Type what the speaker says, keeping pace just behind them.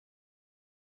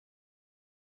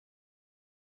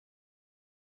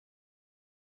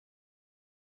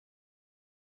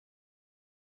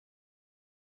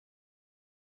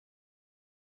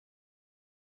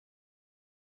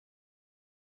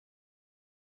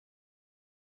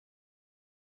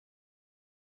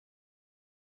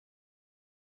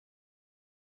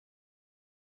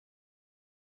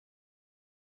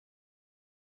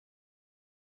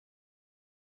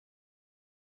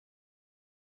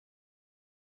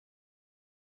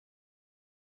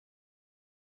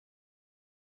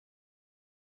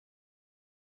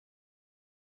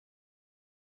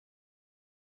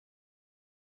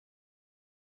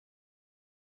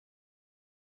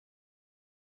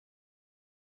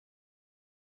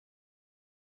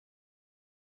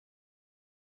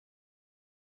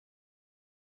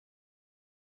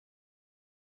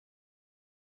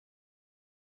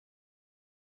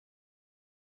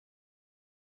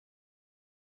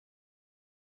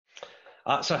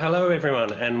So hello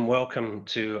everyone and welcome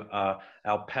to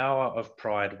our Power of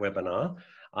Pride webinar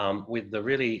with the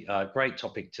really great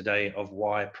topic today of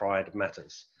why Pride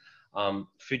matters.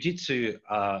 Fujitsu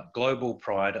Global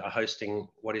Pride are hosting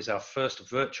what is our first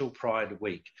virtual Pride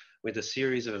week with a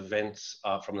series of events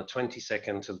from the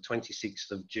 22nd to the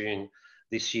 26th of June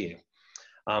this year.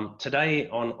 Today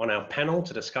on our panel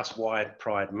to discuss why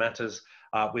Pride matters,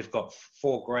 we've got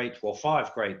five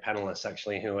great panelists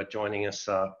actually who are joining us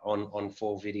on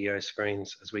 4 video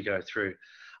screens as we go through.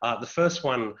 The first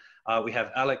one, we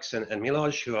have Alex and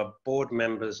Miłosz, who are board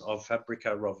members of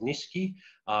Fabryka Rownosci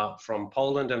from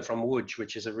Poland and from Łódź,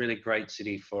 which is a really great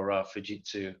city for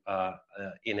Fujitsu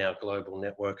in our global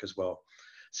network as well.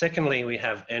 Secondly, we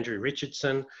have Andrew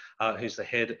Richardson, who's the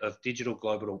head of digital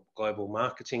global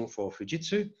marketing for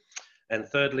Fujitsu. And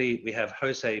thirdly, we have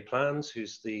Jose Plans,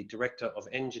 who's the director of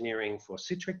engineering for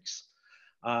Citrix.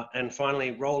 And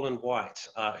finally, Roland White,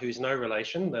 who's no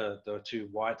relation, the two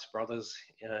White brothers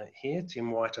here,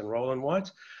 Tim White and Roland White,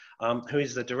 who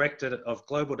is the director of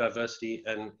global diversity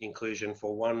and inclusion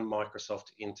for One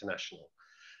Microsoft International.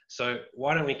 So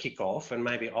why don't we kick off, and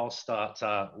maybe I'll start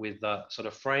with sort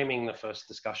of framing the first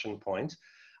discussion point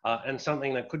and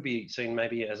something that could be seen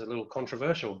maybe as a little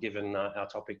controversial given our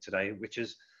topic today, which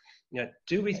is,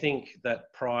 do we think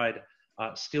that Pride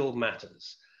still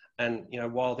matters? And,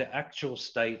 while the actual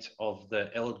state of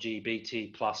the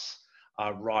LGBT plus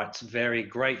rights vary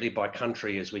greatly by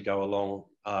country as we go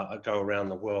around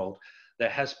the world, there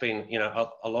has been,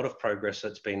 a lot of progress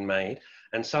that's been made.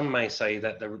 And some may say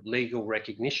that the legal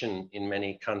recognition in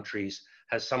many countries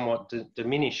has somewhat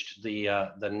diminished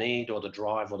the need or the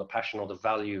drive or the passion or the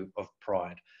value of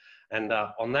Pride. And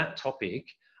on that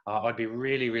topic, I'd be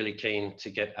really, really keen to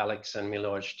get Alex and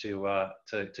Miłosz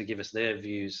to give us their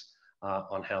views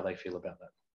on how they feel about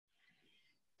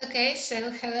that. Okay,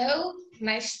 so hello,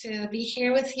 nice to be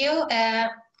here with you.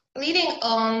 Leading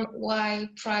on why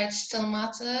Pride still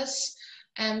matters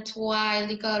and why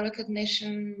legal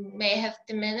recognition may have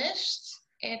diminished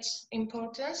its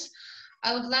importance,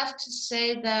 I would love to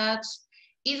say that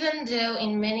even though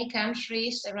in many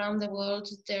countries around the world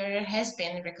there has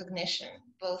been recognition,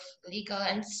 both legal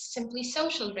and simply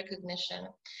social recognition,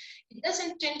 it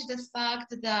doesn't change the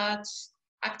fact that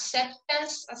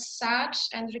acceptance as such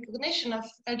and recognition of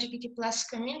LGBT plus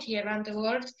community around the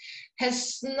world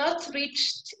has not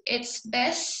reached its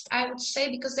best, I would say,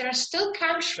 because there are still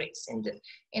countries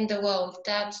in the world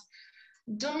that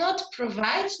do not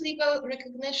provide legal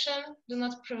recognition, do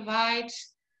not provide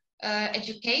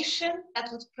education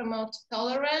that would promote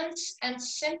tolerance, and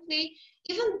simply,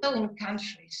 even though in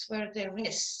countries where there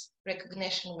is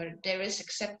recognition, where there is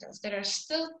acceptance, there are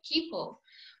still people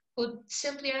who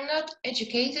simply are not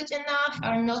educated enough,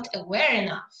 are not aware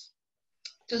enough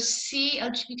to see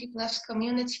LGBT plus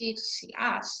community, to see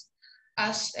us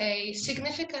as a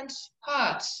significant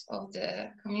part of the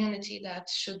community that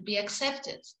should be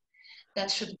accepted, that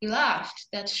should be loved,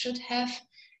 that should have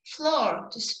floor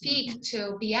to speak,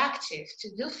 to be active,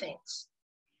 to do things.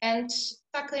 And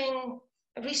tackling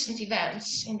recent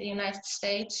events in the United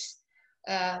States,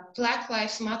 Black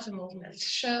Lives Matter movement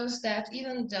shows that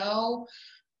even though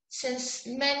since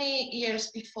many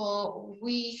years before,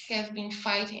 we have been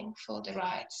fighting for the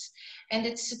rights. And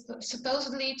it's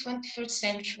supposedly 21st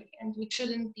century, and we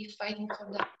shouldn't be fighting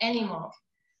for that anymore.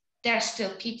 There are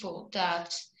still people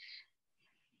that,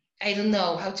 I don't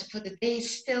know how to put it, they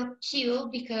still kill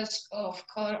because of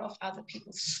color of other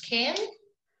people's skin.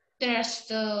 There are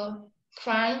still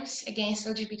crimes against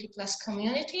LGBT plus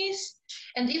communities.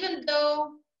 And even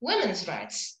though women's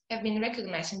rights have been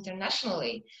recognized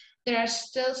internationally, there are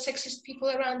still sexist people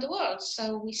around the world,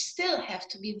 so we still have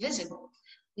to be visible.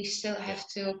 We still have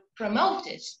to promote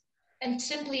it and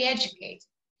simply educate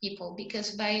people,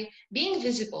 because by being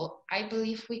visible, I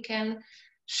believe we can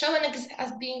show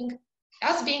as being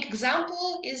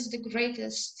example is the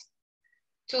greatest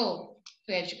tool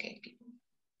to educate people.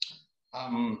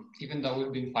 Even though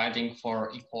we've been fighting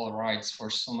for equal rights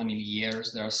for so many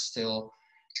years, there are still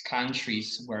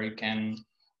countries where you can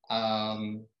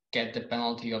get the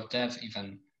penalty of death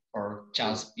even for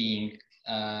just being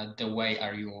the way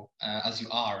as you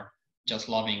are, just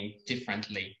loving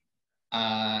differently.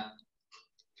 For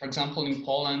example, in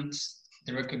Poland,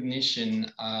 the recognition,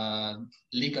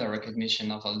 legal recognition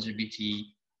of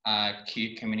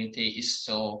LGBTQ community is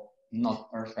still not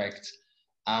perfect.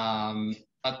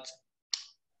 But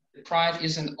Pride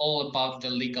isn't all about the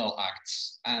legal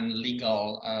acts and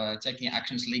taking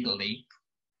actions legally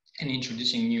and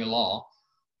introducing new law.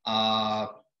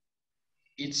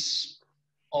 It's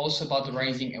also about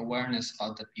raising awareness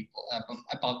about the people,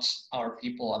 about our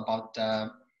people, about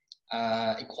the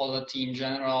equality in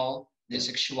general, the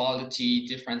sexuality,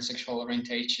 different sexual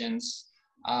orientations,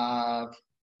 about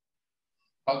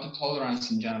the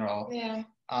tolerance in general. Yeah.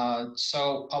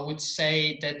 So I would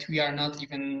say that we are not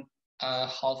even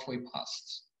halfway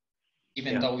past,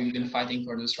 even though we've been fighting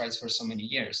for those rights for so many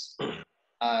years.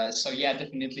 So yeah,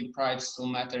 definitely pride still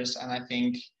matters. And I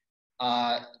think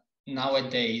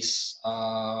nowadays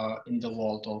in the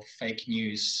world of fake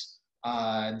news,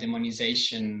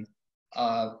 demonization,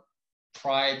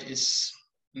 pride is,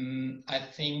 I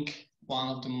think, one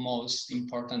of the most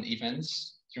important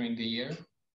events during the year.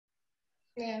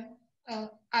 Yeah,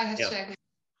 I have to agree.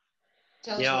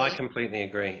 Totally. Yeah, I completely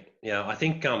agree. Yeah, I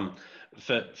think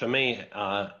for me,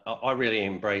 I really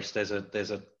embrace. There's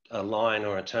a line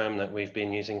or a term that we've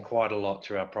been using quite a lot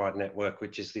through our Pride network,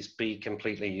 which is this: be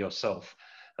completely yourself.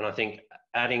 And I think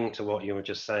adding to what you were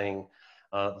just saying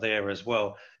there as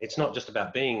well, it's not just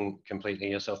about being completely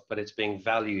yourself, but it's being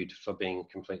valued for being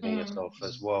completely yourself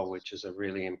as well, which is a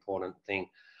really important thing.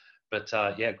 But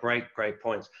yeah, great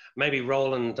points. Maybe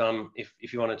Roland,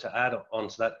 if you wanted to add on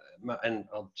to that, and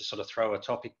I'll just sort of throw a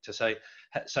topic to say,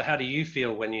 so how do you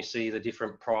feel when you see the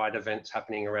different Pride events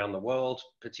happening around the world,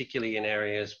 particularly in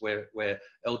areas where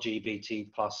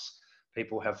LGBT plus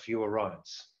people have fewer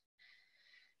rights?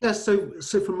 Yeah, so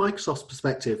from Microsoft's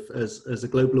perspective, as a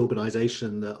global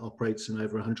organization that operates in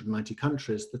over 190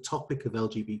 countries, the topic of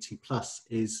LGBT plus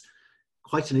is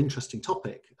quite an interesting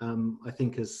topic. I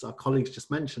think, as our colleagues just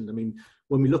mentioned, I mean,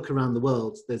 when we look around the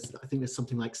world, I think there's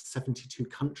something like 72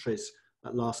 countries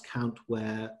at last count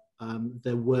where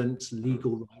there weren't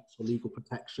legal rights or legal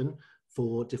protection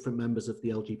for different members of the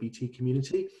LGBT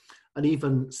community. And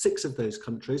even 6 of those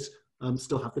countries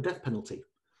still have the death penalty.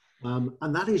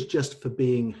 And that is just for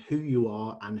being who you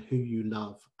are and who you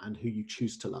love and who you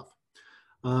choose to love.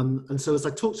 And so as I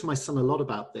talk to my son a lot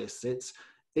about this, it's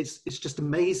just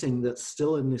amazing that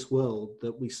still in this world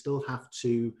that we still have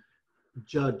to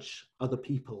judge other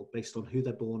people based on who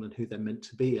they're born and who they're meant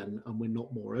to be, and we're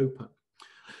not more open.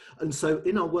 And so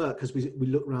in our work, as we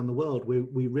look around the world,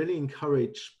 we really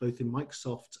encourage, both in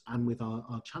Microsoft and with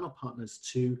our channel partners,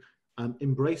 to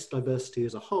embrace diversity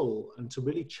as a whole and to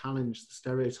really challenge the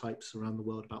stereotypes around the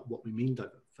world about what we mean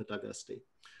for diversity.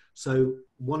 So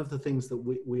one of the things that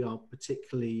we are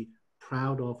particularly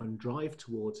proud of and drive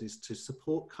towards is to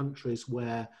support countries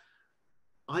where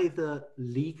either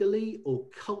legally or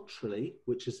culturally,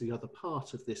 which is the other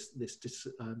part of this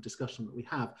discussion that we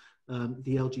have,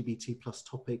 the LGBT plus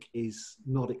topic is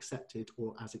not accepted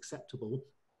or as acceptable.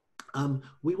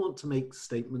 We want to make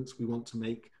statements, we want to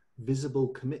make visible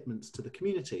commitments to the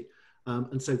community.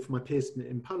 And so for my peers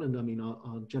in Poland, I mean,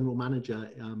 our general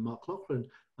manager, Mark Loughlin,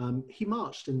 he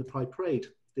marched in the Pride Parade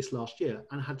this last year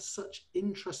and had such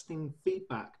interesting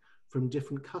feedback from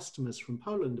different customers from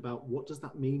Poland about what does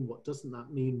that mean, what doesn't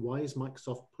that mean, why is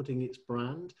Microsoft putting its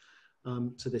brand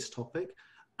to this topic.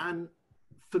 And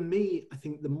for me, I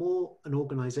think the more an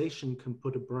organization can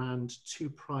put a brand to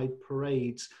Pride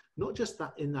parades, not just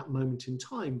that in that moment in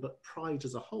time, but Pride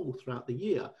as a whole throughout the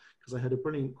year, because I heard a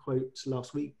brilliant quote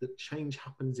last week that change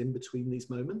happens in between these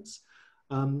moments,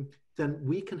 then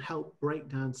we can help break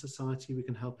down society, we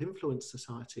can help influence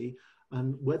society.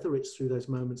 And whether it's through those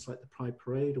moments like the Pride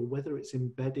Parade, or whether it's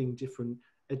embedding different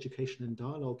education and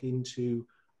dialogue into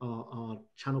our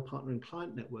channel partner and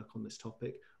client network on this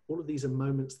topic, all of these are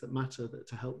moments that matter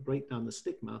to help break down the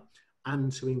stigma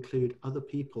and to include other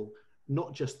people,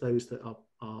 not just those that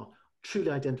are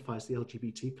truly identify as the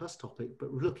LGBT plus topic,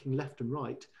 but looking left and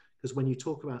right. Because when you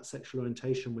talk about sexual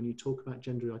orientation, when you talk about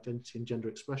gender identity and gender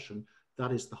expression,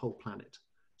 that is the whole planet.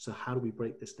 So how do we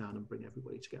break this down and bring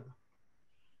everybody together?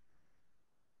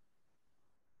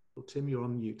 Well, Tim, you're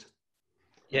on mute.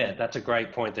 Yeah, that's a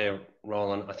great point there,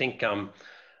 Roland. I think,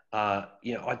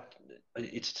 you know,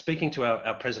 it's speaking to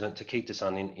our president,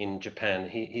 Takita-san, in Japan.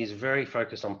 He's very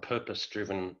focused on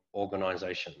purpose-driven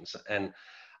organizations. And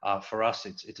for us,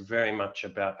 it's very much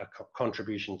about a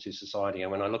contribution to society.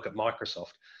 And when I look at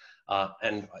Microsoft,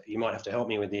 and you might have to help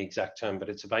me with the exact term, but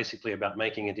it's basically about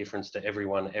making a difference to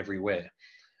everyone, everywhere.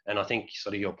 And I think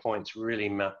sort of your points really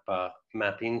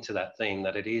map into that theme,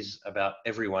 that it is about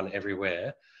everyone,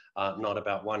 everywhere, not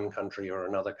about one country or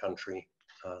another country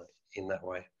in that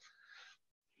way.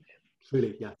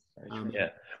 Truly, yeah. Yeah,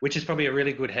 which is probably a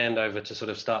really good handover to sort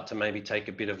of start to maybe take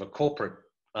a bit of a corporate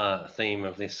theme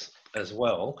of this as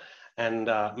well. And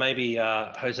maybe,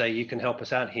 Jose, you can help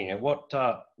us out here. What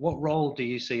role do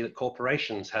you see that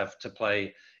corporations have to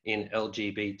play in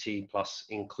LGBT plus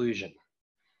inclusion?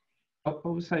 I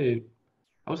would say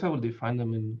I would define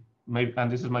them in, maybe,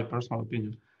 and this is my personal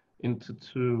opinion, into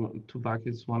two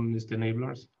buckets. One is the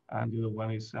enablers, and the other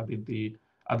one is a bit the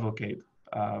advocate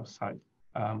side.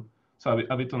 So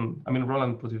a bit on, I mean,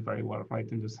 Roland put it very well, right?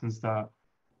 In the sense that,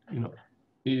 you know,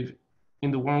 if in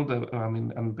the world, I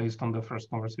mean, and based on the first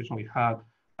conversation we had,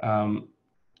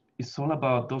 it's all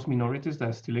about those minorities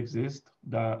that still exist,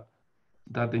 that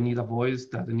they need a voice,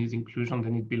 that they need inclusion, they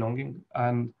need belonging.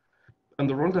 And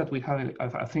the role that we have,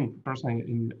 I think personally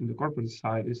in the corporate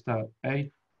side, is that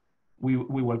we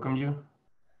welcome you,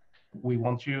 we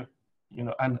want you, you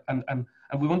know, and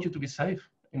we want you to be safe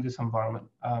in this environment.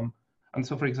 And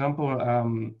so, for example,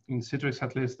 in Citrix,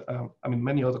 at least, I mean,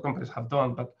 many other companies have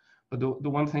done, but the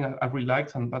one thing I really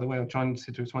liked, and by the way, I joined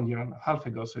Citrix 1.5 years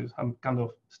ago, so I'm kind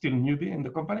of still newbie in the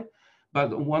company.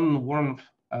 But one warm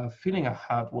feeling I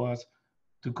had was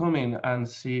to come in and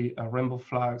see rainbow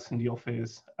flags in the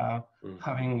office,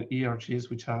 having ERGs,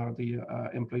 which are the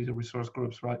employee resource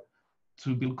groups, right?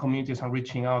 To build communities and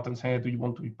reaching out and saying, do you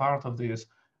want to be part of this?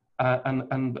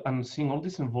 And seeing all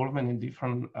this involvement in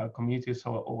different communities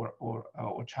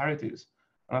or charities.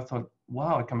 And I thought,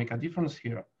 wow, I can make a difference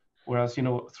here. Whereas, you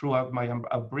know, throughout my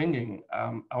upbringing,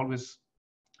 I was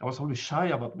always shy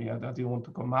about me. I didn't want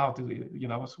to come out. You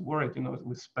know, I was worried, you know,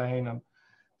 with Spain. And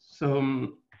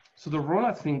so the role,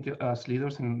 I think, as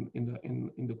leaders in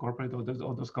the corporate or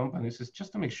those companies is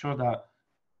just to make sure that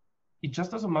it just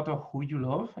doesn't matter who you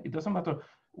love. It doesn't matter.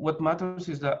 What matters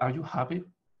is that, are you happy?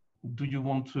 Do you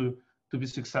want to be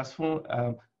successful?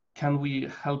 Can we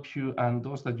help you and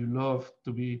those that you love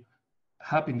to be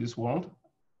happy in this world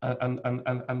and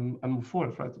move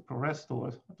forward, right? To progress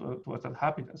towards that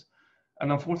happiness.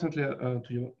 And unfortunately,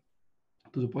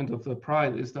 to the point of the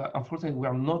pride, is that unfortunately we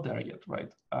are not there yet,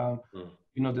 right?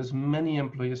 You know, there's many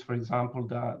employees, for example,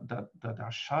 that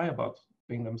are shy about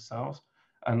being themselves,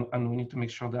 and we need to make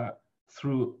sure that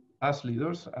through us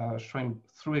leaders, showing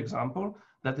through example,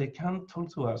 that they can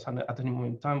talk to us and at any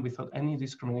moment in time without any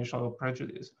discrimination or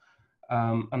prejudice.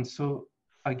 And so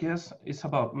I guess it's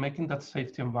about making that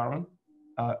safety environment,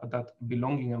 that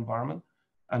belonging environment,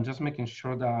 and just making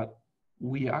sure that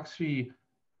we actually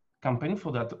campaign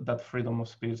for that freedom of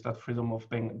speech, that freedom of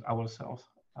being ourselves.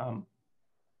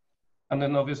 And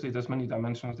then obviously there's many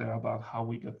dimensions there about how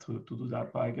we get to do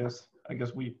that. But I guess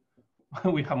we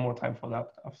we have more time for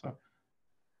that after.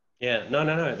 Yeah,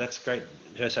 no, that's great,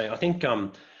 Jose. I think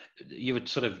you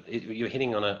would you're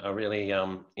hitting on a really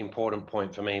important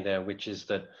point for me there, which is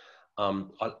that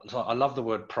I love the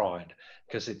word pride,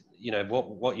 because it, you know,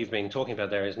 what you've been talking about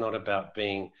there is not about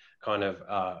being kind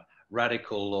of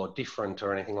radical or different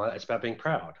or anything like that. It's about being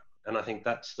proud. And I think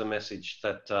that's the message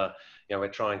that you know, we're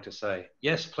trying to say.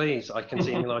 Yes, please. I can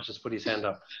see Miłosz just put his hand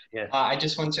up. Yeah. I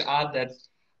just want to add that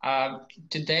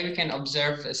today we can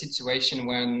observe a situation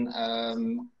when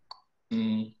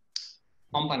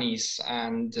companies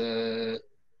and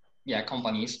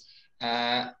companies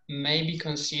may be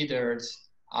considered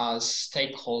as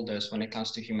stakeholders when it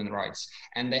comes to human rights,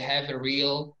 and they have a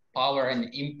real power and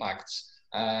impact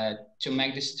to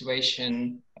make the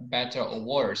situation better or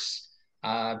worse,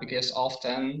 because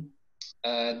often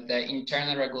the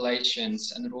internal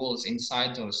regulations and rules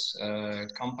inside those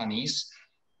companies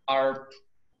are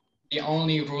the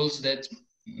only rules that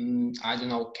I don't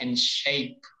know, can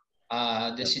shape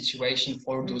the situation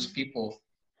for those people,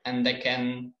 and they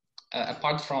can,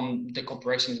 apart from the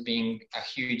corporations being a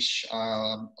huge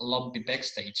lobby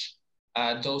backstage,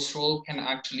 those rules can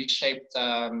actually shape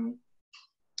the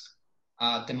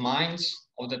minds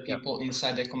of the people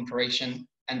inside the corporation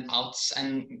and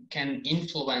can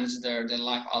influence their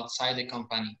life outside the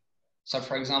company. So,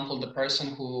 for example, the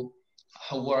person who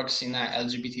works in an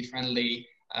LGBT-friendly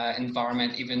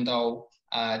environment, even though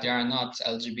they are not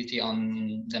LGBT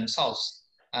on themselves,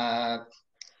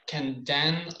 can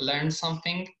then learn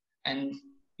something and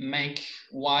make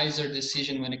wiser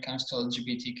decision when it comes to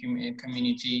LGBT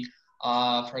community,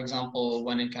 for example,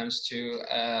 when it comes to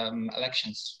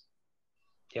elections.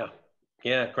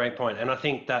 Yeah, great point. And I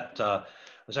think that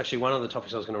was actually one of the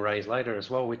topics I was going to raise later as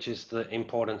well, which is the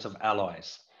importance of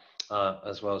allies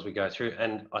as well as we go through.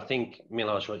 And I think,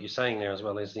 Miłosz, what you're saying there as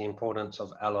well is the importance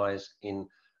of allies in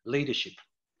leadership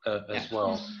as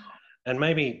well. And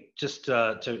maybe just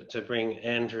to bring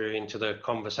Andrew into the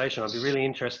conversation, I'd be really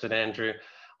interested, Andrew,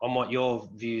 on what your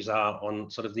views are on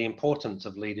sort of the importance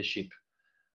of leadership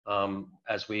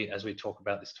as we talk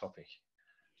about this topic.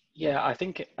 Yeah, I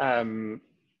think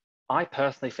I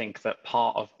personally think that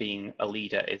part of being a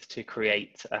leader is to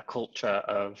create a culture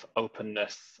of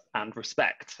openness and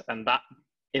respect. And that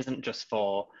isn't just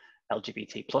for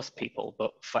LGBT plus people,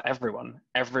 but for everyone.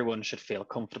 Everyone should feel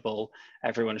comfortable.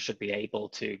 Everyone should be able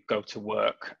to go to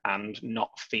work and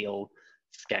not feel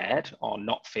scared or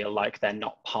not feel like they're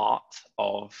not part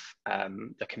of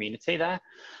the community there.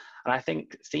 And I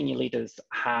think senior leaders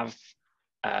have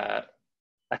a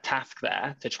task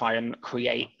there to try and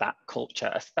create that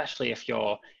culture, especially if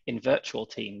you're in virtual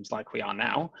teams like we are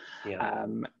now. Yeah.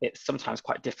 It's sometimes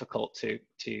quite difficult to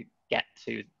get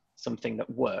to something that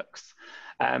works.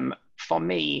 For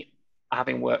me,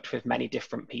 having worked with many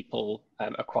different people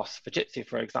across Fujitsu,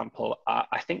 for example,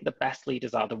 I think the best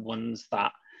leaders are the ones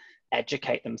that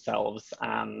educate themselves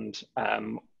and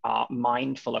are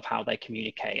mindful of how they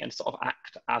communicate and sort of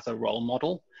act as a role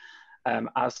model.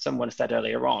 As someone said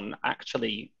earlier on,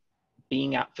 actually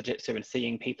being at Fujitsu and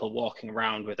seeing people walking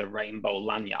around with a rainbow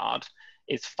lanyard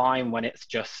is fine when it's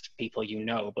just people you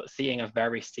know, but seeing a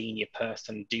very senior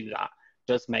person do that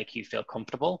does make you feel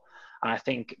comfortable. And I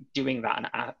think doing that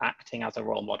and acting as a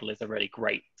role model is a really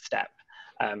great step,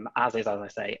 as is, as I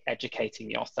say,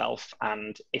 educating yourself.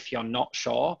 And if you're not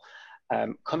sure,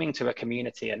 coming to a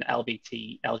community, an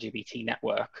LGBT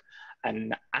network,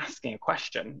 and asking a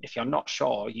question. If you're not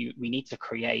sure, we need to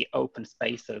create open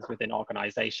spaces within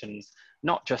organizations,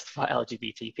 not just for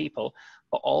LGBT people,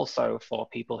 but also for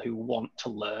people who want to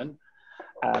learn.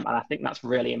 And I think that's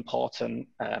really important.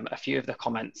 A few of the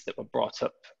comments that were brought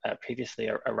up previously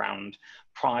are around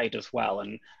pride as well.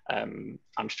 And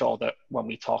I'm sure that when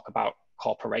we talk about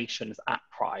corporations at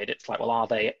Pride, it's like, well, are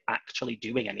they actually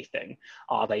doing anything?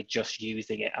 Are they just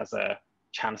using it as a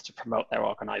chance to promote their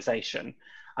organization?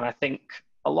 And I think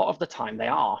a lot of the time they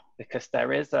are, because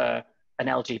there is an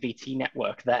LGBT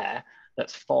network there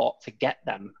that's fought to get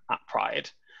them at Pride.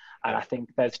 And I think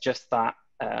there's just that,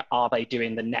 are they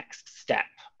doing the next step?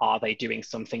 Are they doing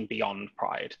something beyond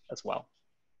Pride as well?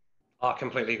 I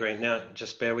completely agree. Now,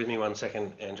 just bear with me 1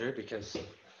 second, Andrew, because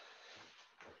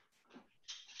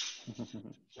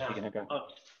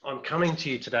I'm coming to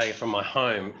you today from my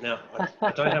home. Now,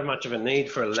 I don't have much of a need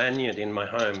for a lanyard in my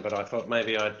home, but I thought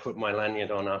maybe I'd put my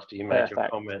lanyard on after you made your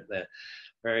comment there.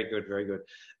 Very good, very good.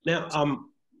 Now,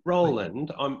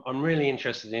 Roland, I'm really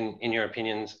interested in your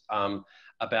opinions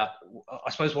about, I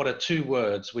suppose, what are two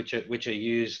words which are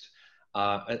used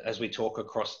as we talk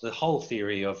across the whole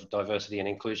theory of diversity and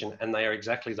inclusion, and they are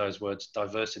exactly those words,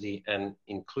 diversity and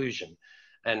inclusion.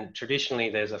 And traditionally,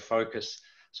 there's a focus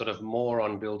sort of more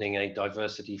on building a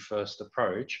diversity first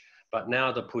approach, but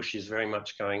now the push is very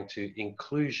much going to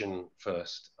inclusion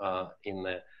first in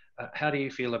there. How do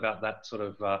you feel about that sort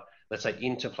of, let's say,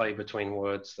 interplay between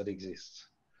words that exists?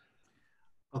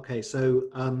 Okay, so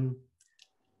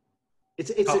it's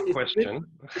a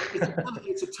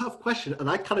tough question, and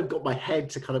I kind of got my head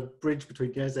to kind of bridge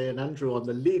between Jose and Andrew on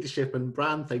the leadership and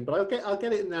brand thing, but I'll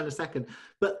get it in there in a second.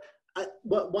 But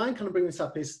why I'm kind of bringing this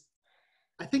up is,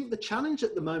 I think the challenge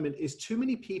at the moment is too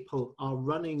many people are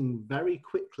running very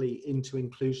quickly into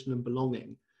inclusion and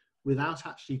belonging without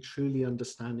actually truly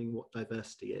understanding what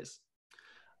diversity is.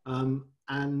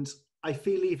 And I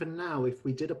feel even now, if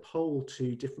we did a poll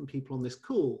to different people on this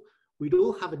call, we'd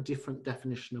all have a different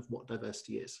definition of what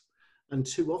diversity is. And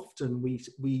too often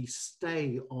we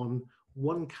stay on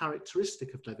one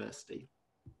characteristic of diversity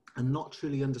and not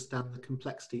truly understand the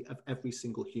complexity of every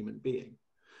single human being.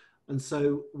 And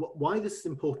so why this is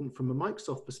important from a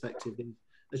Microsoft perspective is,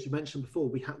 as you mentioned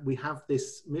before, we have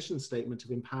this mission statement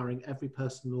of empowering every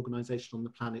person and organization on the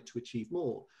planet to achieve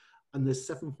more. And there's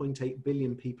 7.8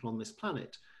 billion people on this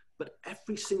planet, but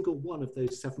every single one of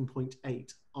those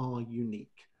 7.8 are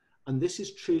unique. And this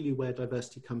is truly where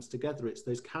diversity comes together. It's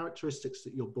those characteristics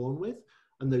that you're born with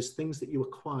and those things that you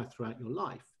acquire throughout your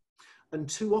life. And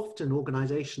too often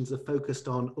organizations are focused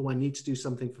on, oh, I need to do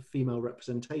something for female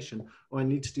representation, or I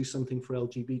need to do something for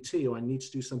LGBT, or I need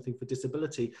to do something for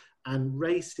disability. And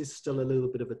race is still a little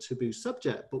bit of a taboo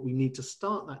subject, but we need to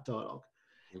start that dialogue.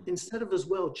 Instead of as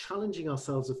well challenging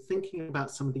ourselves of thinking about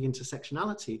some of the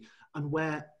intersectionality and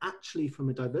where actually from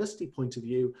a diversity point of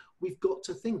view, we've got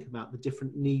to think about the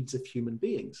different needs of human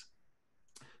beings.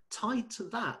 Tied to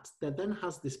that, there then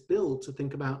has this build to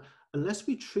think about, unless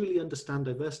we truly understand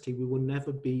diversity, we will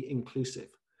never be inclusive,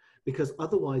 because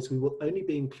otherwise we will only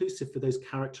be inclusive for those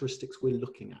characteristics we're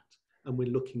looking at and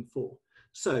we're looking for.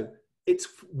 So it's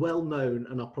well known,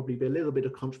 and I'll probably be a little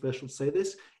bit controversial to say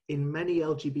this, in many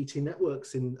LGBT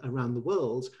networks around the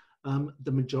world,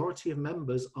 the majority of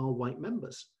members are white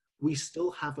members. We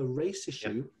still have a race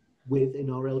issue within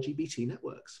our LGBT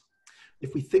networks.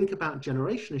 If we think about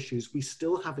generation issues, we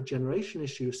still have a generation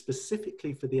issue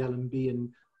specifically for the LMB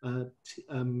and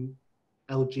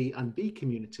LG and B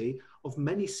community of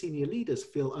many senior leaders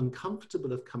feel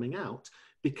uncomfortable of coming out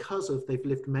because of they've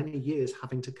lived many years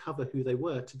having to cover who they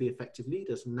were to be effective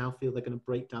leaders and now feel they're going to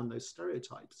break down those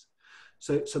stereotypes.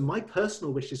 So my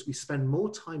personal wish is we spend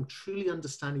more time truly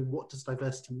understanding what does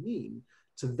diversity mean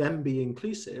to then be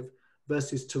inclusive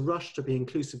versus to rush to be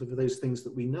inclusive of those things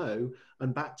that we know.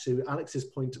 And back to Alex's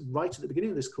point right at the beginning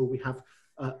of this call, we have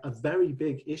a very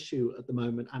big issue at the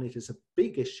moment, and it is a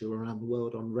big issue around the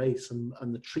world on race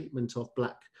and the treatment of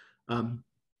Black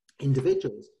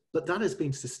individuals. But that has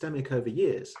been systemic over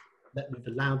years, that we've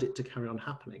allowed it to carry on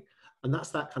happening. And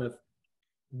that's that kind of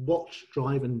watch,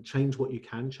 drive, and change what you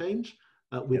can change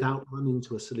without running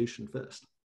to a solution first.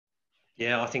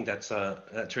 Yeah, I think that's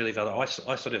really valid.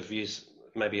 I sort of use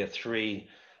maybe a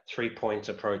three-point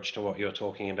approach to what you're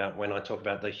talking about when I talk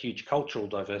about the huge cultural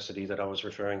diversity that I was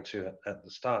referring to at the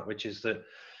start, which is that,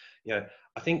 you know,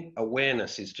 I think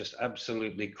awareness is just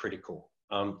absolutely critical.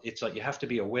 It's like you have to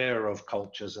be aware of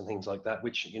cultures and things like that,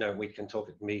 which, you know, we can talk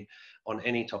at me on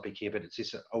any topic here, but it's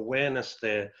this awareness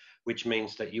there, which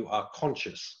means that you are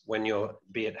conscious when you're,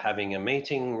 be it having a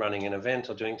meeting, running an event,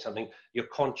 or doing something,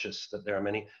 you're conscious that there are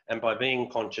many, and by being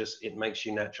conscious, it makes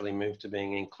you naturally move to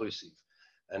being inclusive.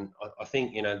 And I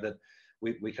think, you know, that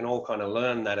we can all kind of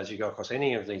learn that as you go across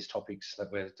any of these topics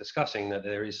that we're discussing, that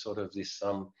there is sort of this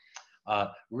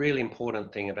really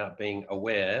important thing about being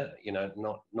aware, you know,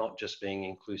 not just being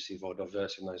inclusive or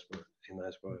diverse in those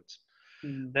words.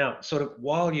 Mm. Now, sort of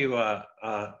while you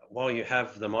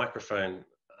have the microphone,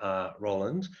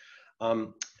 Roland,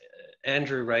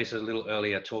 Andrew raised a little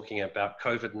earlier talking about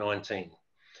COVID-19,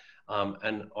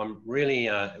 and I'm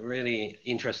really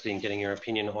interested in getting your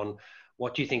opinion on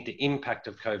what do you think the impact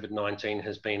of COVID-19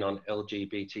 has been on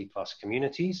LGBT+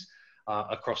 communities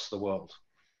across the world?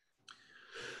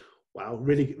 Wow,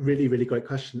 really great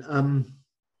question.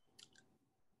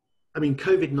 I mean,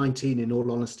 COVID-19, in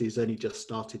all honesty, has only just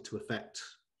started to affect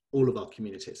all of our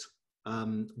communities,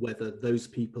 whether those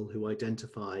people who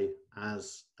identify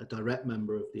as a direct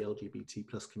member of the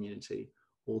LGBT+ community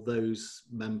or those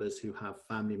members who have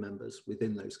family members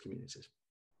within those communities.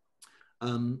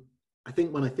 I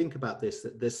think when I think about this,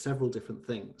 that there's several different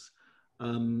things.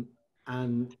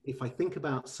 And if I think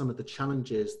about some of the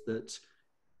challenges that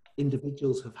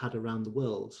individuals have had around the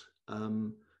world,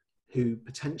 who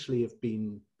potentially have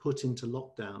been put into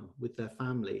lockdown with their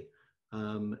family,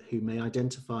 who may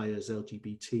identify as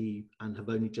LGBT and have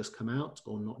only just come out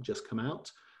or not just come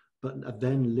out, but are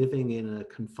then living in a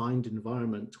confined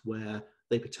environment where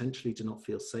they potentially do not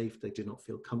feel safe, they do not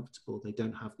feel comfortable, they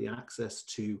don't have the access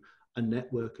to a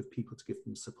network of people to give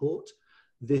them support.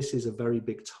 This is a very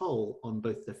big toll on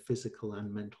both their physical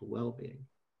and mental well-being.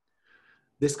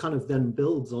 This kind of then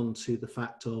builds onto the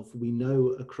fact of, we know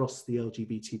across the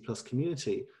LGBT+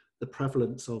 community, the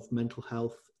prevalence of mental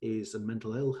health and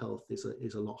mental ill health is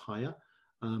a lot higher.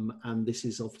 And this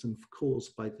is often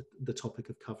caused by the topic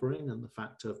of covering and the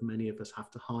fact of many of us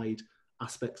have to hide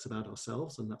aspects about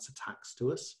ourselves, and that's a tax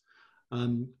to us.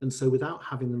 And so without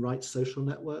having the right social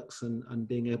networks and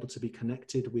being able to be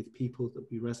connected with people that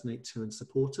we resonate to and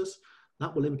support us,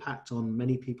 that will impact on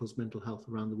many people's mental health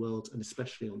around the world, and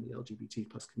especially on the LGBT+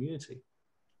 community.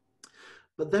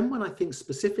 But then when I think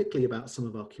specifically about some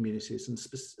of our communities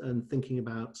and thinking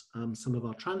about some of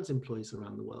our trans employees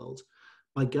around the world,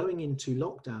 by going into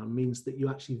lockdown means that you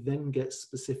actually then get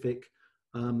specific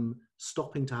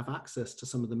stopping to have access to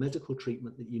some of the medical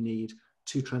treatment that you need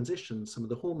to transition, some of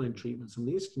the hormone treatment, some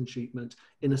of the estrogen treatment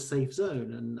in a safe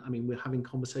zone. And I mean, we're having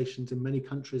conversations in many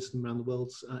countries around the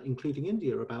world, including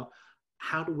India, about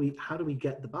how do we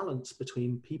get the balance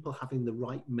between people having the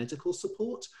right medical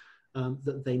support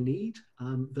that they need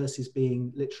versus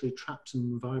being literally trapped in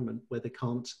an environment where they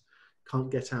can't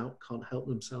get out, can't help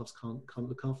themselves, can't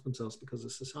look after themselves because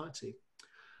of society.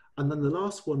 And then the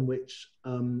last one, which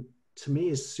to me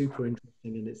is super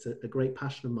interesting, and it's a great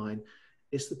passion of mine,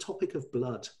 it's the topic of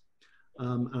blood.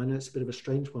 And I know it's a bit of a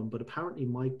strange one, but apparently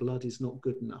my blood is not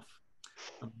good enough.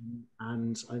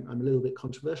 And I'm a little bit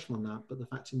controversial on that, but the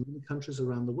fact in many countries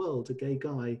around the world, a gay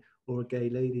guy or a gay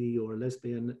lady or a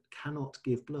lesbian cannot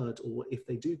give blood, or if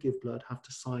they do give blood, have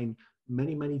to sign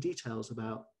many details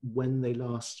about when they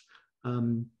last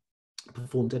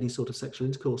performed any sort of sexual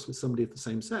intercourse with somebody of the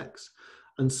same sex.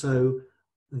 And so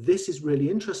this is really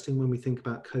interesting when we think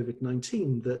about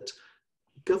COVID-19, that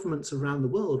governments around the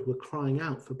world were crying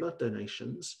out for blood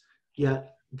donations,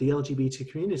 yet the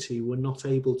LGBT community were not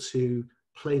able to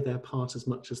play their part as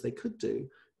much as they could do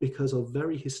because of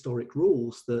very historic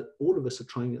rules that all of us are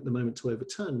trying at the moment to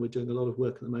overturn. We're doing a lot of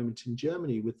work at the moment in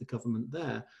Germany with the government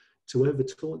there to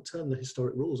overturn the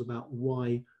historic rules about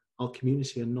why our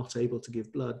community are not able to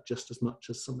give blood just as much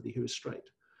as somebody who is straight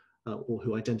or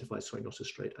who identifies, sorry, not as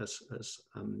straight, as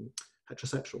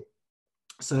heterosexual.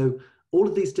 So all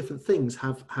of these different things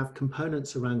have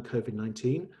components around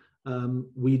COVID-19.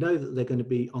 We know that they're going to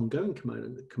be ongoing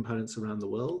components around the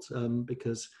world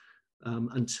because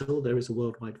until there is a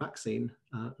worldwide vaccine,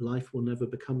 life will never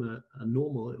become a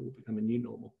normal. It will become a new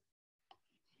normal.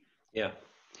 Yeah,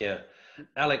 yeah.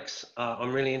 Alex,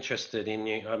 I'm really interested in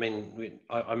you. I mean,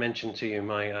 I mentioned to you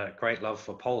my great love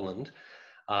for Poland,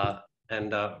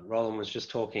 and Roland was just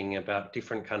talking about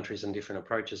different countries and different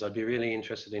approaches. I'd be really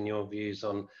interested in your views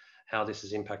on how this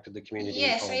has impacted the community in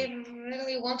Yes, Poland. I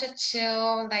really wanted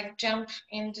to jump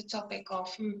into the topic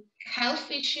of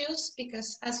health issues,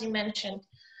 because as you mentioned,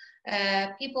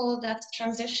 people that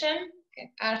transition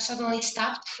are suddenly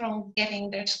stopped from getting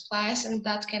their supplies, and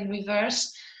that can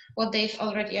reverse what they've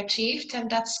already achieved, and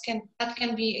that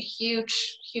can be a huge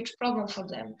problem for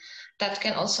them. That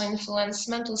can also influence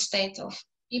mental state of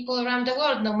people around the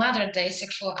world, no matter their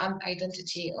sexual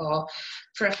identity or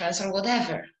preference or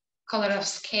whatever, color of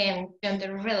skin,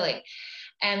 gender, really.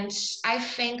 And I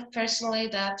think personally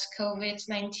that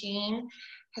COVID-19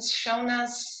 has shown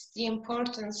us the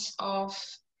importance of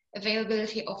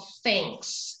availability of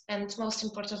things, and most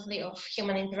importantly of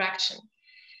human interaction.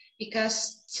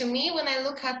 Because to me, when I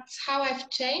look at how I've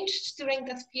changed during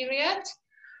that period,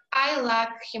 I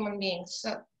lack human beings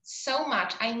so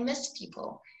much. I miss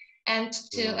people. And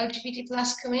to LGBT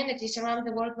plus communities around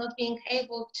the world not being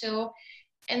able to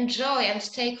enjoy and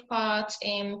take part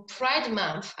in Pride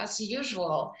Month as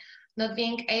usual, not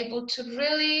being able to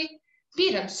really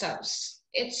be themselves.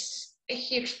 It's a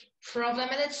huge problem,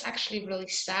 and it's actually really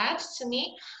sad to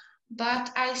me.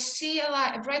 But I see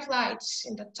a bright lights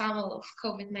in the tunnel of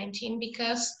COVID-19,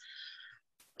 because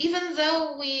even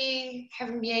though we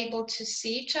haven't been able to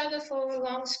see each other for a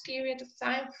long period of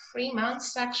time, 3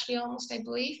 months actually almost, I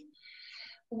believe,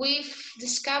 we've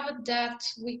discovered that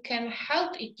we can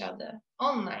help each other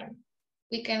online.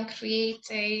 We can create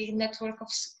a network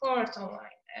of support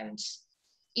online, and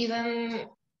even,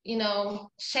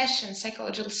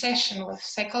 psychological session with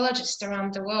psychologists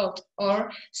around the world,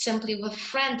 or simply with a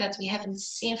friend that we haven't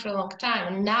seen for a long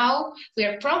time. And now we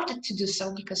are prompted to do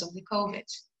so because of the COVID.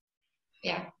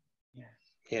 Yeah.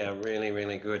 Yeah, really,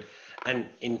 really good. And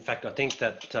in fact, I think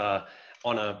that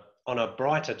on a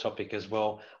brighter topic as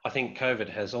well, I think COVID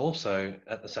has also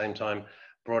at the same time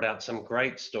brought out some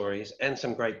great stories and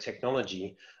some great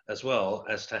technology as well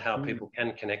as to how people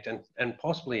can connect and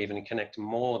possibly even connect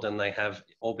more than they have,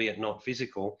 albeit not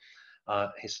physical,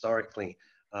 historically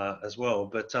as well.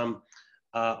 But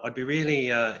I'd be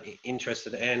really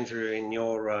interested, Andrew, in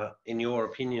your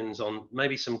opinions on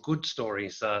maybe some good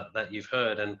stories that you've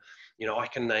heard. And I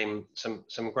can name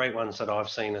some great ones that I've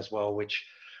seen as well, which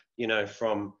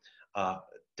from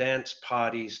dance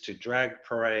parties to drag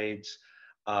parades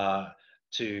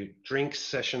to drink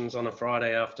sessions on a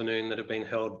Friday afternoon that have been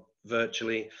held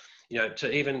virtually, to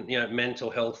even mental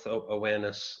health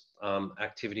awareness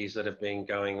activities that have been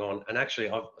going on. And actually,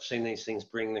 I've seen these things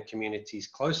bring the communities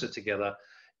closer together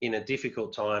in a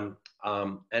difficult time,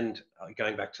 and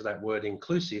going back to that word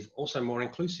inclusive, also more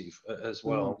inclusive as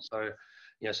well. So,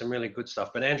 some really good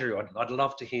stuff. But Andrew, I'd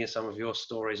love to hear some of your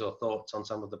stories or thoughts on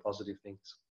some of the positive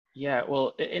things. Yeah,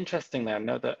 well, interestingly, I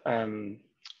know that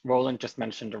Roland just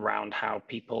mentioned around how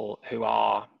people who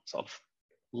are sort of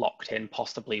locked in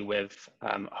possibly with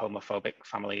homophobic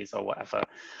families or whatever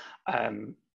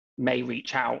may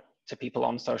reach out to people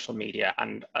on social media.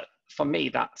 And for me,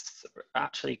 that's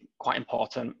actually quite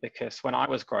important, because when I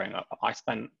was growing up, I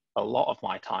spent a lot of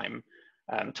my time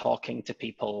talking to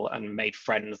people and made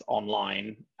friends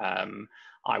online.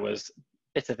 I was a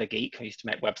bit of a geek. I used to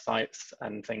make websites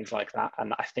and things like that.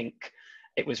 And I think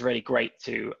it was really great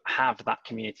to have that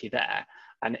community there.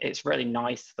 And it's really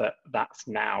nice that that's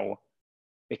now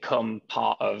become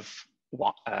part of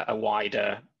what, a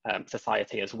wider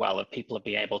society as well, of people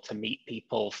being able to meet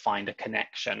people, find a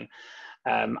connection.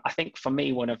 I think for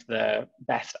me, one of the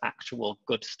best actual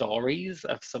good stories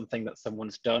of something that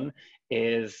someone's done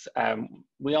is,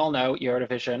 we all know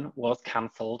Eurovision was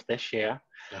cancelled this year.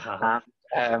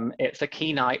 It's a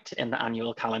key night in the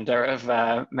annual calendar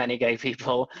of many gay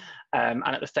people. And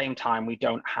at the same time, we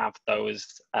don't have those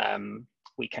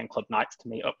weekend club nights to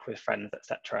meet up with friends,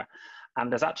 etc. And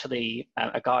there's actually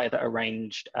a guy that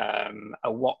arranged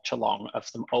a watch along of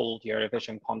some old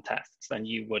Eurovision contests, and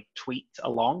you would tweet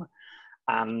along.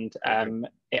 And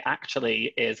it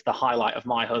actually is the highlight of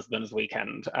my husband's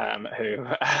weekend, who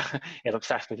is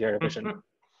obsessed with Eurovision.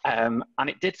 And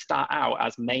it did start out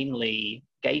as mainly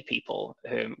gay people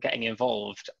who getting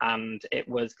involved, and it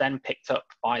was then picked up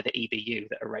by the EBU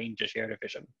that arranges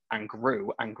Eurovision, and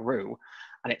grew and grew.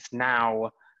 And it's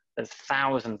now there's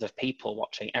thousands of people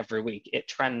watching every week. It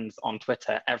trends on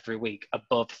Twitter every week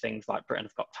above things like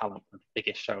Britain's Got Talent, the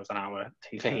biggest shows on our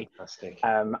TV. Fantastic.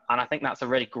 And I think that's a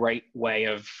really great way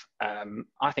of,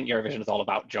 I think Eurovision is all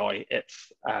about joy.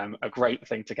 It's a great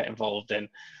thing to get involved in.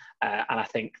 And I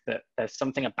think that there's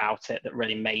something about it that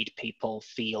really made people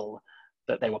feel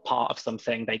that they were part of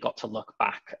something. They got to look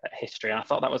back at history. And I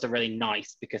thought that was a really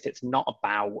nice, because it's not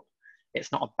about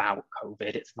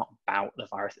COVID, it's not about the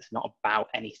virus, it's not about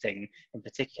anything in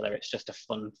particular. It's just a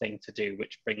fun thing to do,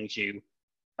 which brings you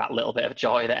that little bit of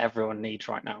joy that everyone needs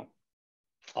right now.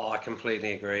 Oh, I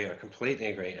completely agree. I completely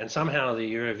agree. And somehow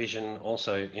the Eurovision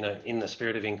also, you know, in the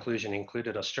spirit of inclusion,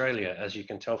 included Australia, as you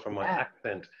can tell from my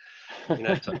accent. You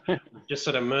know, so just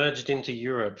sort of merged into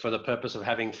Europe for the purpose of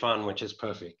having fun, which is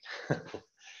perfect.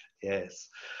 Yes.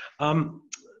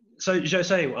 So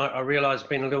Jose, I realise it's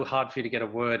been a little hard for you to get a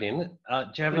word in.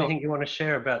 Do you have anything you want to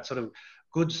share about sort of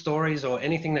good stories or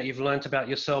anything that you've learnt about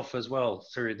yourself as well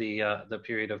through the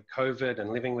period of COVID and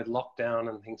living with lockdown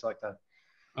and things like that?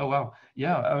 Oh, wow.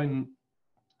 Yeah, I mean,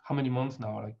 how many months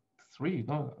now? Like 3,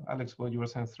 no? Alex, well, you were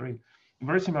saying 3.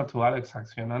 Very similar to Alex,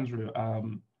 actually, and Andrew.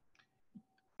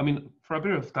 I mean, for a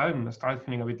period of time, I started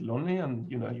feeling a bit lonely, and,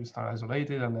 you know, you start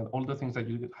isolated, and then all the things that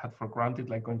you had for granted,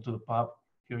 like going to the pub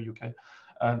here in UK,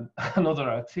 and other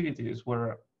activities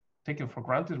were taken for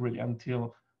granted, really,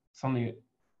 until suddenly,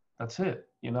 that's it.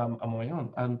 You know, I'm on my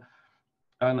own.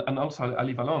 And also I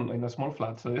live alone in a small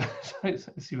flat, so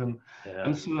it's even, yeah.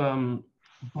 And so,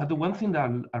 but the one thing that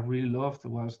I really loved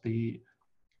was the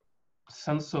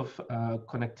sense of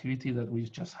connectivity that we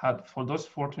just had for those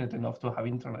fortunate enough to have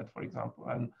internet, for example,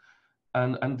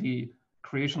 and the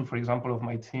creation, for example, of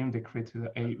my team. They created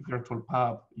a virtual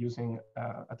pub using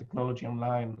a technology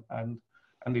online, and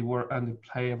they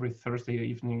play every Thursday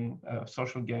evening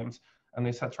social games, and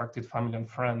it's attracted family and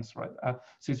friends, right?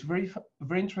 So it's very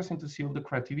interesting to see all the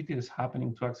creativity that's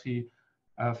happening to actually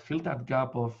fill that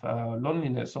gap of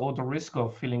loneliness or the risk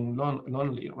of feeling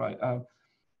lonely, right?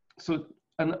 So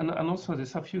and also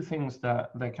there's a few things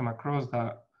that I came across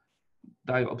that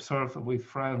I observed with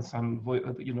friends and,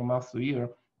 you know, mouth to ear.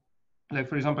 Like,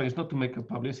 for example, it's not to make a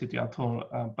publicity at all,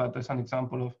 but there's an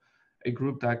example of a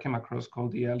group that I came across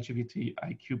called the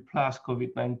LGBTIQ+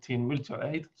 COVID-19 wheelchair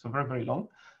aid. So very, very long.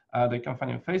 They can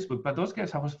find on Facebook. But those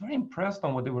guys, I was very impressed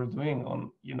on what they were doing on,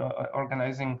 you know,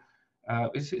 organizing.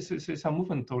 It's a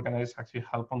movement to organize actually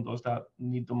help on those that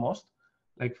need the most.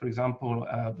 Like, for example,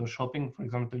 the shopping, for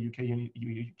example, the UK,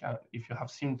 you can, if you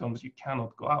have symptoms, you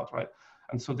cannot go out, right?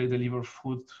 And so they deliver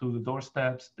food to the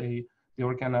doorsteps. They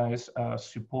organize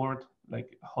support,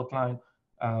 like hotline.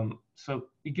 So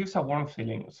it gives a warm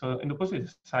feeling. So in the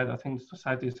positive side, I think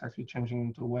society is actually changing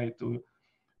into a way to,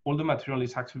 all the material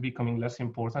is actually becoming less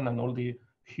important, and all the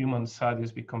human side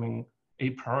is becoming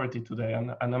a priority today.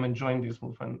 And I'm enjoying this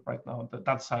movement right now,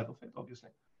 that side of it, obviously.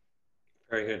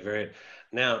 Very good, very good.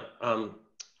 Now,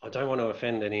 I don't want to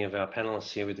offend any of our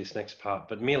panelists here with this next part,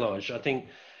 but Miłosz, I think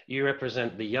you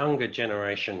represent the younger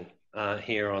generation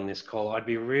here on this call. I'd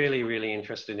be really, really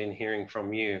interested in hearing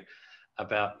from you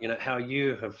about, you know, how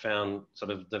you have found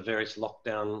sort of the various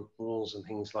lockdown rules and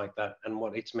things like that, and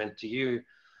what it's meant to you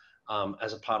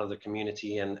as a part of the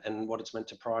community, and what it's meant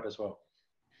to Pride as well.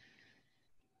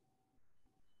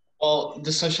 Well,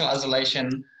 the social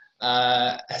isolation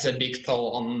has a big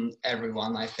toll on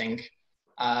everyone, I think.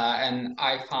 And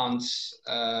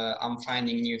I'm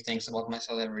finding new things about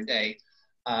myself every day,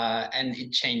 and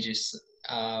it changes.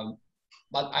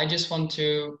 But I just want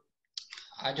to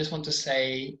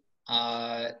say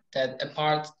that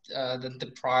apart that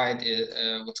the Pride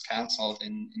was cancelled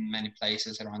in many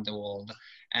places around the world,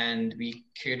 and we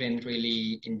couldn't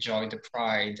really enjoy the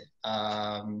Pride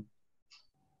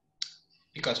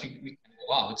because we can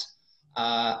go out.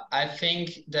 I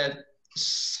think that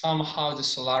somehow the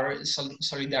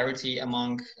solidarity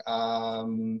among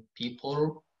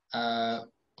people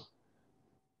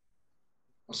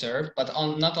observed, but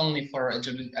not only for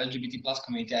LGBT plus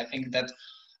community. I think that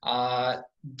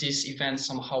this event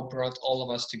somehow brought all of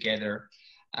us together.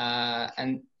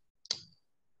 And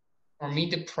for me,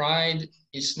 the Pride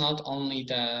is not only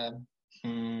the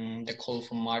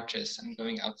colorful marches and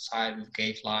going outside with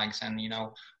gay flags and, you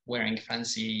know, wearing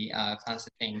fancy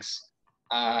things,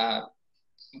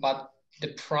 but the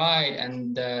Pride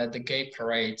and the gay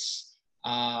parades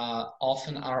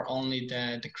often are only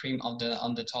the cream on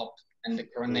the top, and the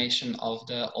coronation of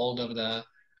all of the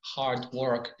hard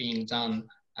work being done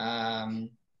around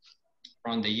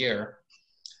the year.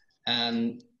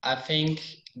 And I think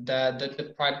that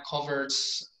the Pride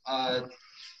covers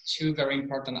two very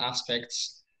important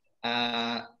aspects.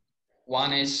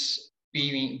 One is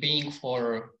being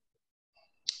for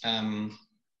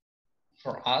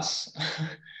for us,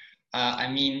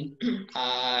 I mean,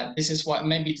 this is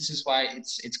why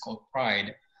it's called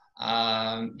Pride,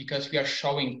 because we are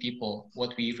showing people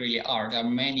what we really are. There are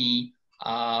many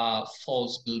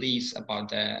false beliefs about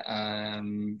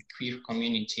the queer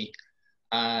community.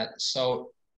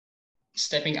 So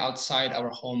stepping outside our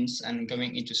homes and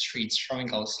going into streets,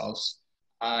 showing ourselves,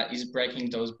 is breaking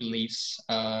those beliefs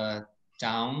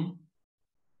down.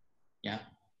 Yeah.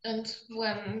 And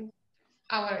when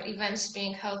our events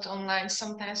being held online,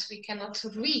 sometimes we cannot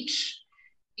reach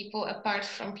people apart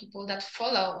from people that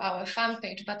follow our fan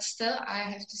page. But still, I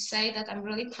have to say that I'm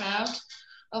really proud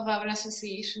of our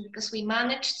association, because we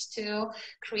managed to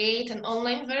create an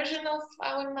online version of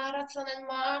our marathon in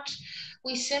March.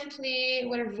 We simply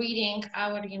were reading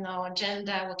our,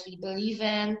 agenda, what we believe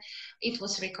in. It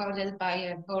was recorded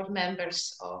by board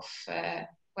members of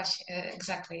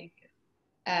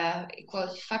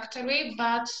Equality Factory,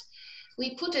 but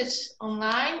we put it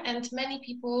online, and many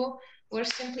people were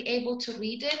simply able to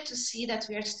read it, to see that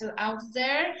we are still out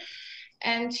there.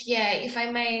 And yeah, if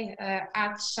I may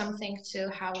add something to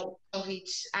how COVID,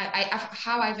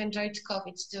 how I've enjoyed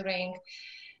COVID during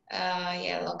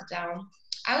lockdown.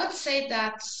 I would say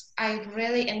that I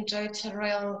really enjoyed the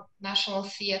Royal National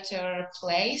Theatre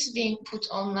plays being put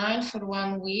online for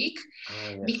 1 week,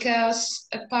 yes. Because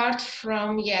apart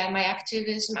from my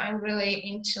activism, I'm really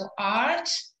into art,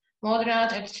 modern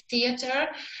art and theater,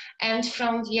 and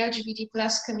from the LGBT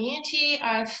plus community,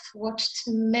 I've watched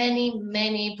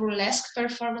many burlesque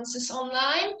performances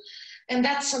online, and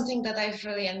that's something that I've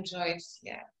really enjoyed.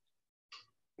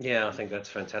 Yeah, I think that's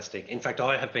fantastic. In fact,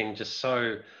 I have been just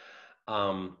so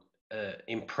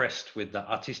impressed with the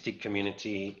artistic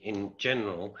community in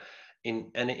general,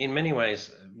 in many ways,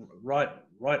 right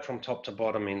from top to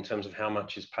bottom, in terms of how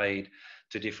much is paid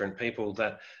to different people,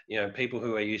 that people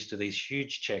who are used to these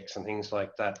huge checks and things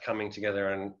like that coming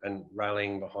together and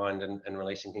rallying behind and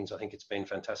releasing things. I think it's been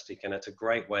fantastic, and it's a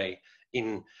great way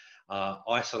in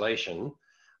isolation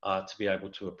to be able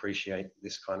to appreciate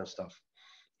this kind of stuff.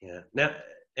 Yeah. Now,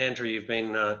 Andrew, you've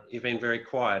been very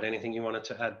quiet. Anything you wanted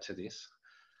to add to this?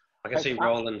 I can see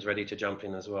Roland's ready to jump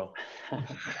in as well.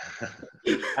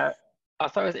 I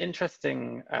thought it was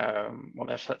interesting what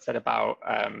Richardson said about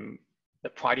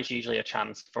that Pride is usually a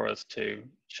chance for us to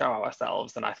show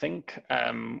ourselves. And I think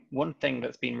one thing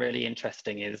that's been really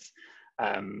interesting is,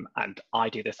 and I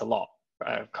do this a lot,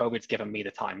 COVID's given me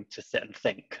the time to sit and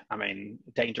think. I mean,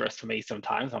 dangerous for me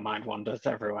sometimes, my mind wanders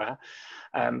everywhere.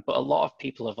 But a lot of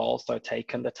people have also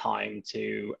taken the time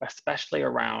to, especially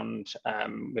around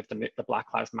with the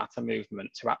Black Lives Matter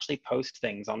movement, to actually post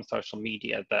things on social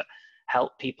media that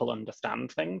help people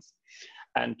understand things.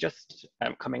 And just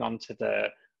coming on to the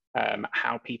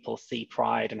how people see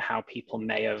Pride and how people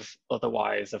may have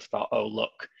otherwise have thought, oh,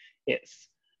 look, it's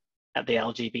at the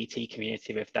LGBT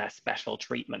community with their special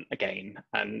treatment again.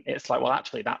 And it's like, well,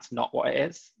 actually, that's not what it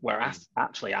is. We're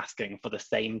actually asking for the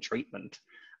same treatment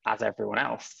as everyone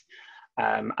else.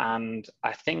 And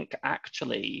I think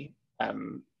actually,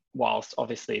 whilst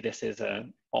obviously this is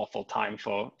an awful time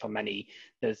for many,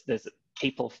 there's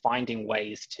people finding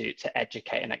ways to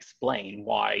educate and explain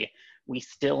why we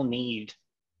still need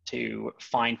to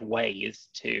find ways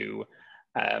to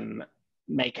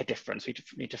make a difference. We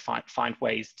need to find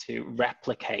ways to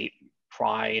replicate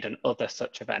Pride and other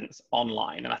such events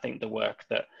online. And I think the work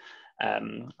that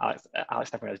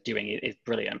Aleksandra is doing is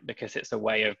brilliant, because it's a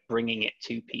way of bringing it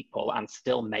to people and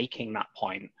still making that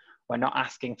point. We're not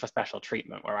asking for special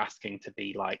treatment. We're asking to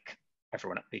be like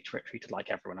everyone, be treated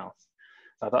like everyone else.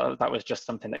 So I thought that was just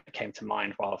something that came to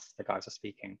mind whilst the guys were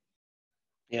speaking.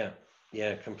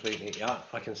 Yeah, completely. Yeah,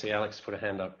 I can see Alex put a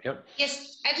hand up. Yep.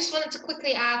 Yes, I just wanted to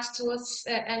quickly add to what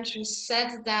Andrew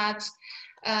said, that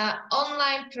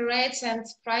online parades and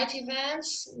Pride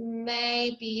events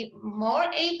may be more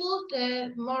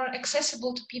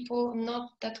accessible to people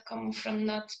that come from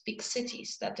not big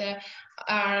cities, that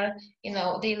are,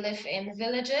 they live in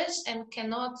villages and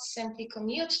cannot simply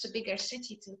commute to bigger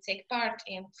city to take part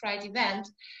in Pride event.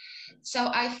 So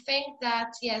I think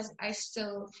that, yes, I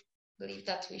still believe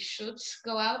that we should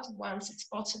go out once it's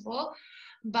possible,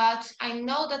 but I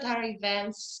know that our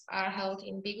events are held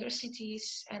in bigger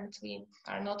cities and we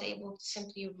are not able to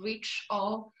simply reach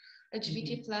all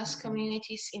LGBT plus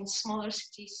communities in smaller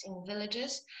cities, in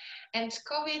villages, and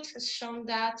COVID has shown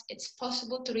that it's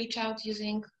possible to reach out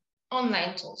using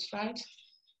online tools, right?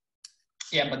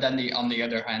 Yeah, but then on the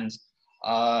other hand,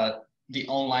 the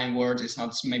online world is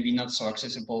maybe not so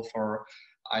accessible for,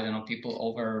 I don't know, people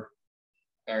over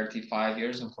 35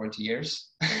 years or 40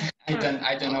 years.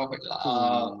 I don't know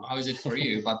how is it for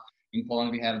you, but in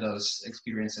Poland we have those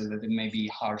experiences that it may be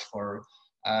harsh for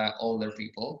older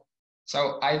people.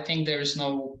 So I think there is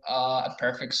no a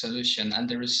perfect solution, and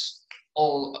there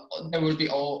will be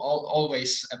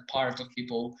always a part of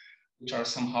people which are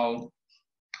somehow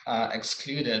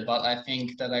excluded. But I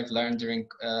think that I've learned during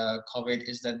COVID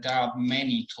is that there are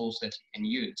many tools that you can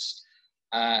use,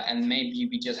 and maybe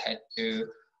we just had to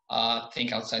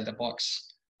think outside the box.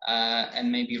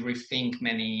 And maybe rethink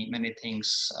many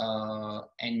things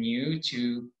anew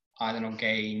to, I don't know,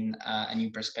 gain a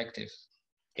new perspective.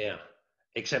 Yeah,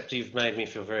 except you've made me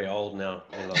feel very old now.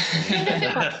 No.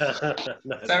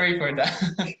 Sorry for that.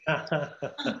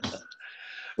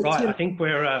 Right, I think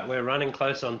we're running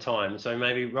close on time. So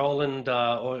maybe Roland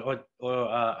or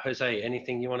Jose,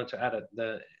 anything you wanted to add at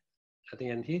the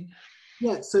end here?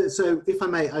 Yeah. So if I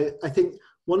may, I think.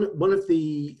 One of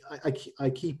the, I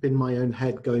keep in my own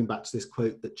head going back to this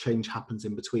quote that change happens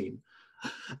in between.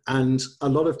 And a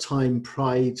lot of time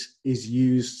Pride is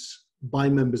used by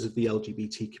members of the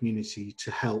LGBT community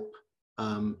to help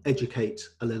educate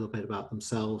a little bit about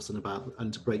themselves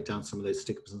and to break down some of those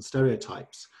stigmas and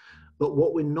stereotypes. But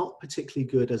what we're not particularly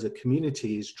good as a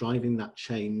community is driving that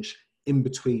change in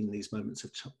between these moments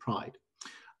of Pride.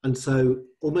 And so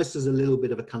almost as a little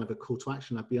bit of a kind of a call to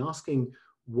action, I'd be asking,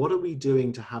 what are we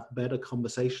doing to have better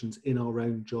conversations in our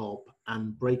own job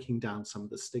and breaking down some of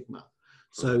the stigma?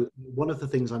 So one of the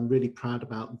things I'm really proud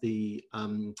about the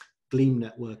Gleam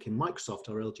network in Microsoft,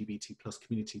 our LGBT plus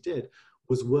community did,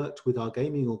 was worked with our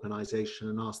gaming organization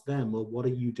and asked them, well, what are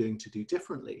you doing to do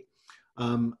differently?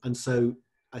 And so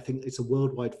I think it's a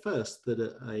worldwide first that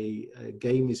a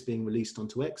game is being released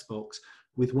onto Xbox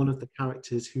with one of the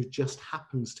characters who just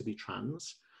happens to be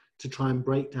trans, to try and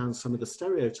break down some of the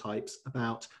stereotypes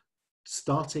about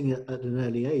starting at an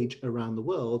early age around the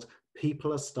world,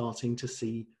 people are starting to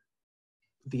see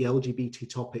the LGBT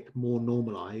topic more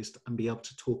normalized and be able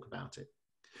to talk about it.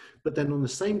 But then on the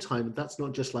same time, that's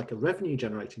not just like a revenue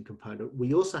generating component.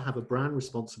 We also have a brand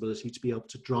responsibility to be able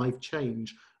to drive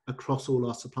change across all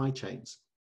our supply chains.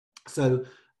 So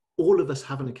all of us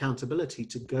have an accountability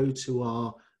to go to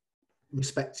our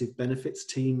respective benefits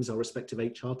teams, our respective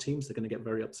HR teams, they're going to get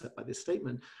very upset by this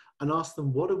statement, and ask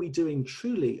them, what are we doing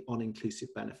truly on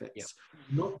inclusive benefits? Yep.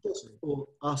 Not just for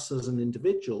us as an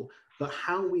individual, but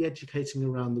how are we educating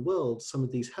around the world some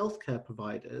of these healthcare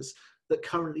providers that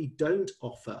currently don't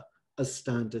offer as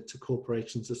standard to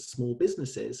corporations as small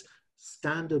businesses,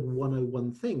 standard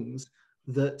 101 things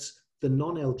that the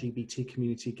non-LGBT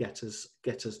community get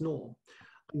as norm.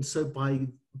 And so by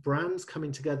brands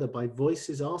coming together, by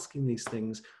voices asking these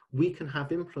things, we can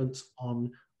have influence on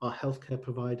our healthcare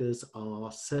providers, our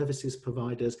services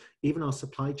providers, even our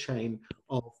supply chain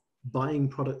of buying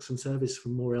products and services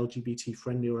from more LGBT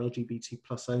friendly or LGBT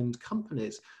plus owned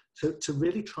companies to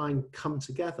really try and come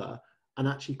together and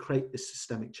actually create this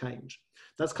systemic change.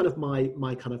 That's kind of my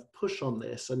kind of push on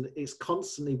this. And it's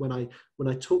constantly when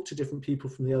I talk to different people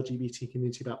from the LGBT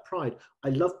community about Pride, I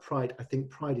love Pride. I think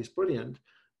Pride is brilliant.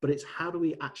 But it's how do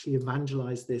we actually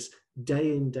evangelize this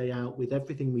day in, day out with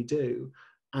everything we do,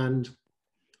 and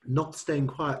not staying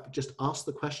quiet, but just ask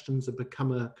the questions and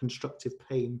become a constructive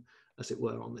pane, as it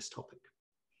were, on this topic.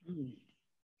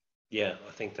 Yeah,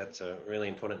 I think that's really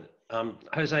important.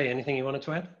 Jose, anything you wanted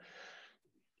to add?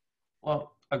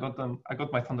 Well, I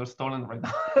got my thunder stolen right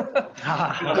now.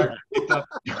 I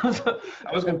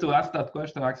was going to ask that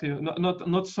question, actually,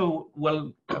 not so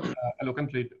well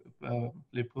eloquently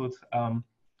put.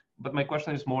 But my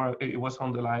question is more, it was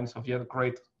on the lines of, yeah,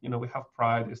 great, we have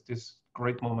Pride, it's this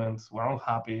great moment, we're all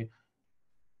happy,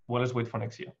 well, let's wait for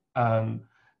next year. And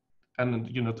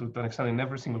to an extent, in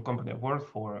every single company I've worked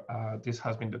for, this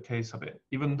has been the case of it.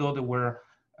 Even though there were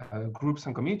groups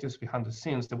and communities behind the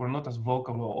scenes, they were not as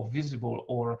vocal or visible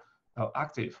or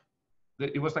active.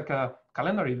 It was like a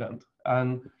calendar event.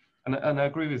 And I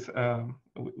agree with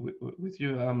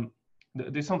you.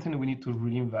 There's something that we need to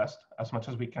reinvest as much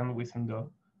as we can within the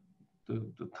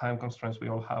time constraints we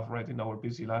all have right in our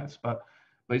busy lives, but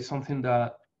it's something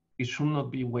that it should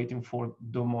not be waiting for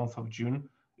the month of June.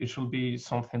 It should be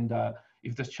something that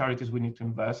if there's charities we need to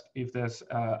invest, if there's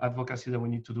advocacy that we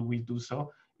need to do, we do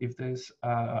so. If there's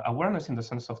awareness in the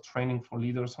sense of training for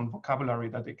leaders on vocabulary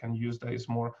that they can use that is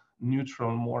more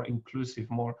neutral, more inclusive,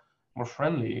 more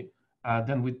friendly,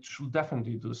 then we should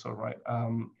definitely do so, right?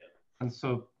 And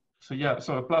so yeah,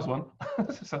 so a +1.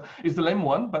 So it's the lame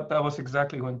one, but I was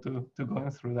exactly going to going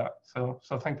through that. So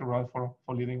thank you, Roland, for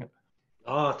leading it.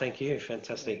 Oh, thank you.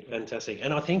 Fantastic.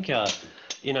 And I think,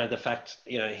 the fact,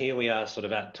 here we are sort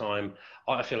of at time.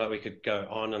 I feel like we could go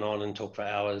on and talk for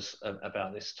hours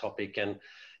about this topic. And,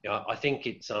 I think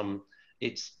it's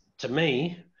to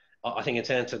me, I think it's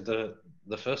answered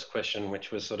the first question,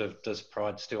 which was sort of, does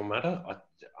pride still matter?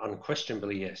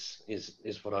 Unquestionably, yes,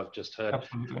 is what I've just heard.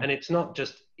 Absolutely. And it's not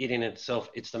just it in itself,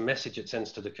 it's the message it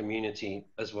sends to the community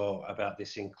as well about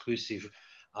this inclusive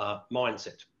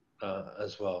mindset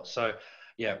as well. So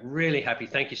yeah, really happy.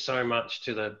 Thank you so much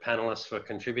to the panelists for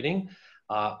contributing.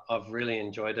 I've really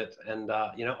enjoyed it, and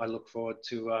you know, I look forward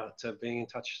to being in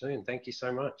touch soon. Thank you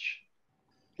so much.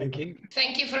 Thank you.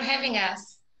 Thank you for having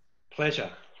us.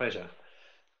 Pleasure, pleasure.